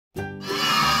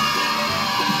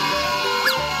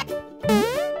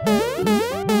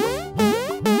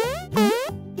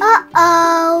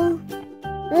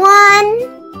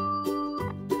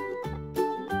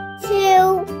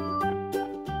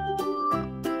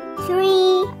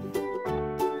3,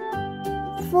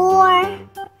 4,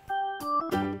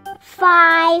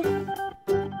 5,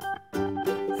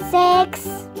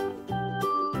 6,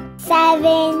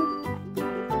 7.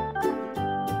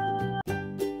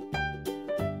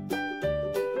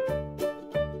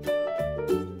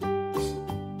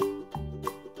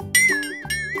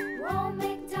 Old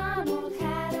MacDonald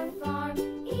had a farm,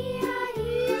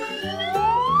 E-I-E-I-O.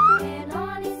 And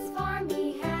on his farm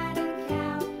he had a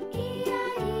cow,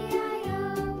 E-I-E-I-O.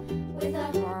 With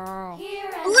a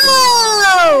here and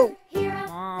Whoa! here,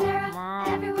 there,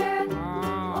 everywhere.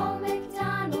 Old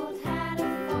MacDonald had a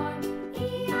farm,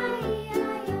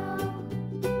 E-I-E-I-O.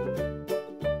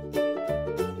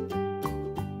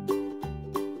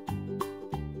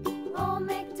 Old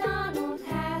MacDonald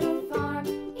had a farm,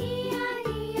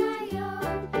 E-I-E-I-O.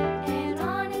 And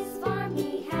on his farm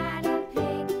he had a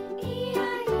pig,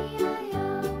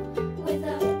 E-I-E-I-O. With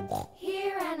a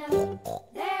here and a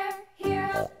there,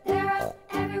 here, there,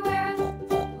 everywhere.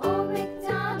 Old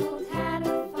MacDonald had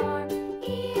a farm,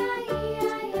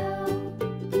 E-I-E-I-O.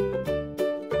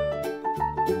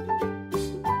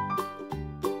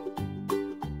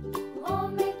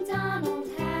 Old MacDonald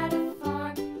had a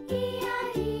farm,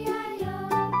 E-I-E-I-O.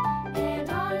 And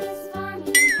on his farm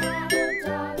he had a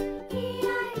dog,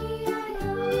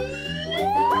 E-I-E-I-O.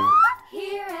 With a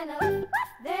here and a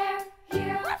there,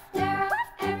 here, there,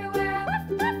 everywhere.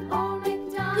 Old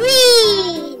MacDonald Green.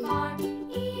 had a farm,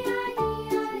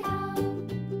 E-I-E-I-O.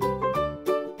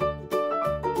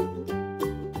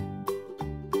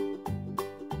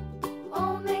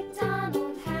 Old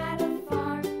MacDonald had a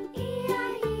farm,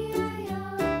 E-I-E-I-O.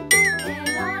 And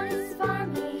on his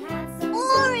farm he had some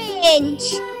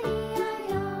Orange.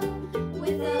 E-I-E-I-O.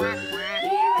 With a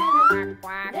here and a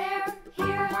there,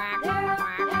 here, there,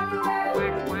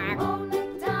 everywhere. Old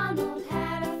MacDonald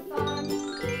had a farm,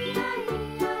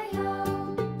 E-I-E-I-O.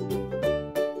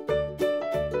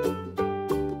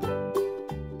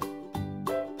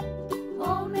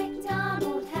 Old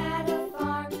MacDonald had a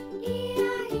farm,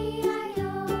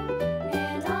 E-I-E-I-O.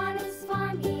 And on his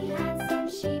farm he had some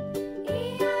sheep,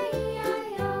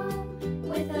 E-I-E-I-O.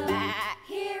 With a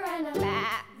here and a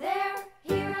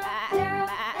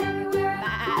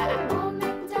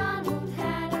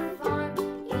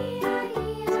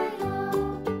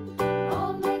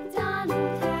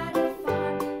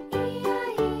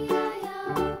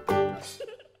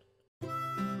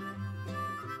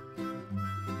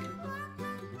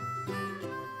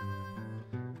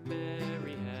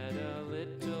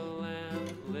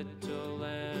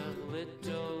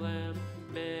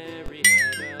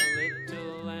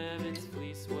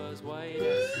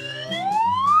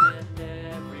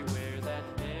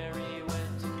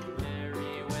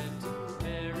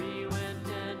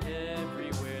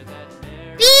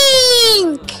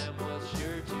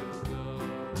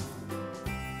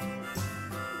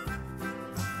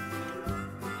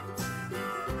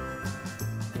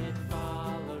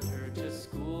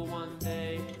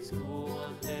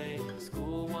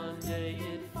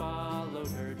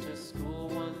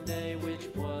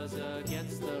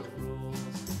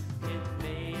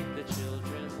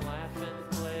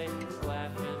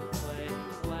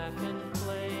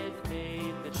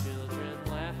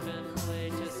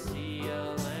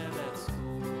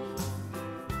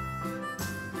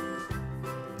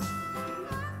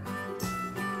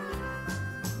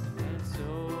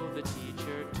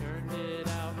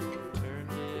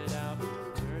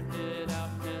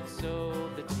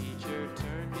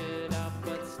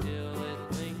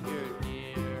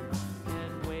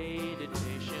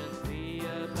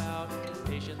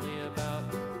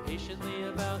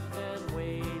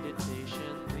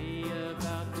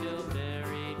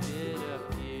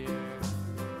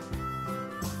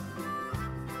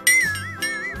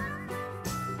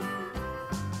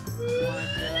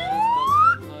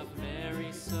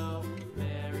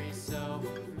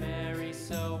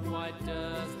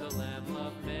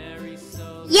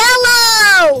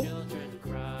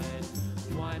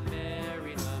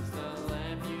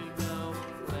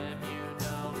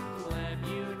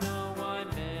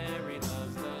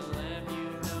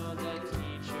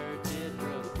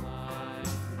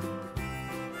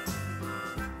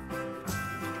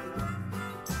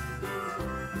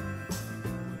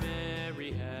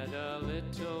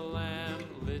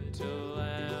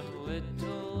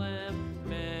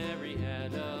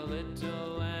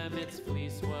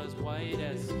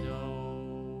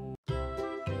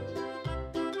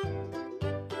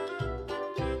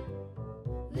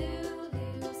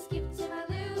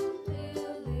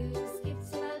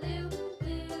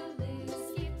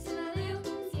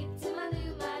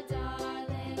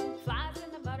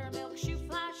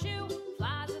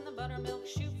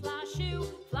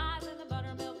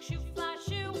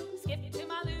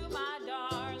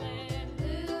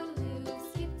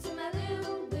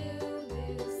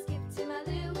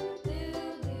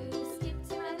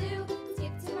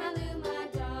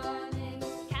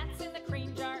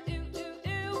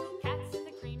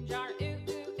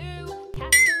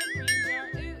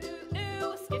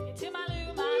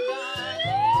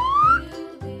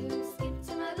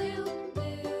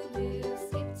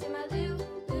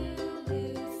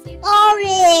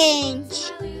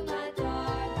Orange. Lou, my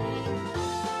darling.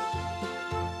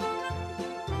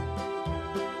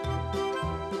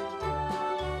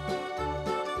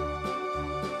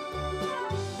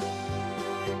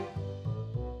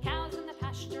 Cows in the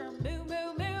pasture, moo,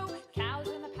 moo, moo. Cows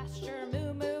in the pasture,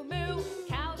 moo, moo, moo.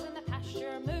 Cows in the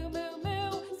pasture, moo, moo,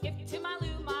 moo. Skip to my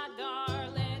Lou, my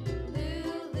darling.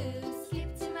 Lou, Lou,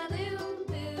 skip to my Lou.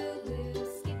 Lou, Lou,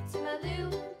 skip to my Lou.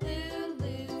 Lou,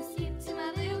 Lou, skip to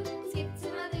my Lou. Skip to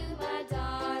my Lou, my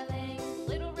darling.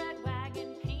 Little red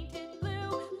wagon painted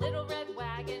blue. Little red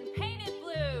wagon painted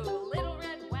blue. Little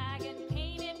red wagon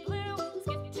painted blue.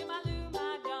 Skip to my Lou,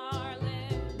 my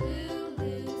darling. Lou,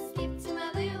 Lou, skip to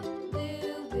my Lou.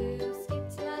 Lou, Lou, skip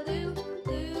to my Lou.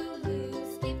 Lou, Lou,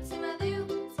 skip to my Lou.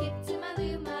 Skip to my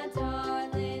Lou, my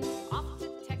darling. Off to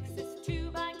Texas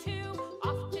 2x2.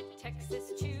 Off to Texas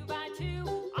 2x2.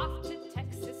 Off to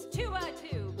Texas 2x2.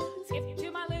 Skip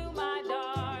to my Lou, my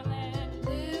darling.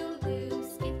 Lou, Lou,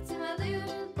 skip to my Lou.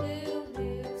 Lou,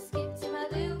 Lou, skip to my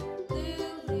Lou. Lou,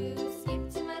 Lou, skip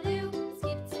to my Lou.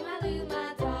 Skip to my Lou,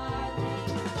 my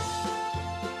darling.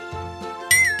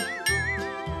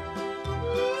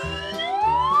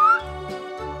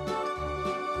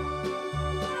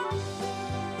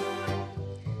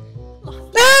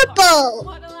 Purple.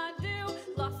 What'll I do?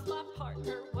 Lost my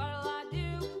partner. What'll I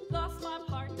do? Lost my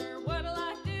partner. What'll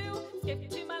I do? Skip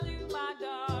to my Lou, my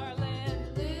darling.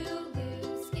 Lou,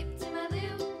 Lou, skip to my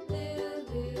Lou. Lou,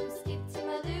 Lou, skip to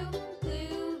my Lou.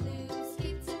 Lou, Lou,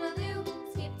 skip to my Lou.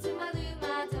 Skip to my Lou,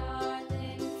 my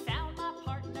darling. Found my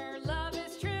partner, love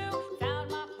is true. Found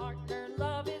my partner,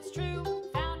 love is true.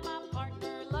 Found my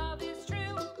partner, love is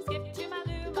true. Skip to my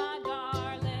Lou, my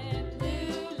darling.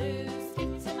 Lou, Lou,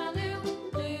 skip to my Lou.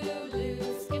 Lou,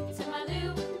 Lou, skip to my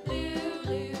Lou. Lou,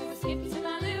 Lou, skip to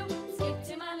my Lou. Skip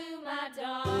to my Lou, my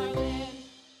darling.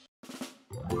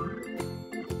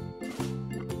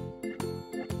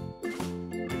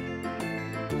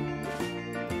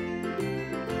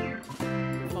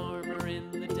 Farmer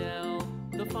in the dell,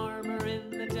 the farmer in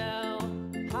the dell.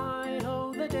 Hi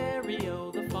ho the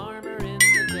dairy-o, the farmer in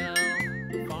the dell.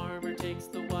 The farmer takes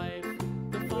the wife,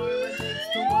 the farmer takes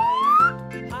the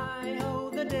wife. Hi ho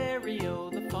the dairy-o,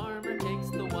 the farmer takes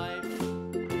the wife.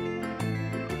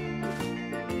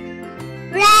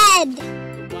 Red.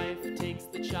 The wife takes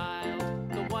the child,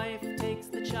 the wife takes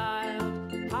the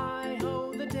child. Hi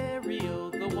ho the dairy-o,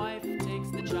 the wife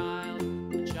takes the child.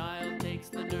 The child takes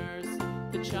the nurse,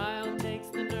 the child takes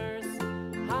the nurse.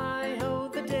 Hi ho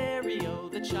the dairy-o,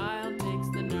 the child takes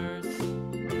the nurse.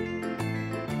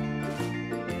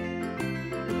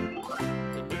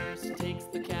 The nurse takes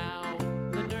the cow,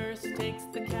 the nurse takes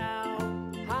the cow.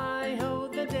 Hi ho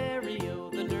the dairy-o,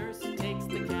 the nurse takes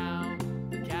the cow.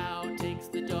 The cow takes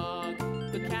the dog,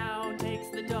 the cow takes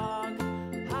the dog.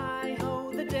 Hi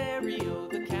ho the dairy-o,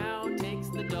 the cow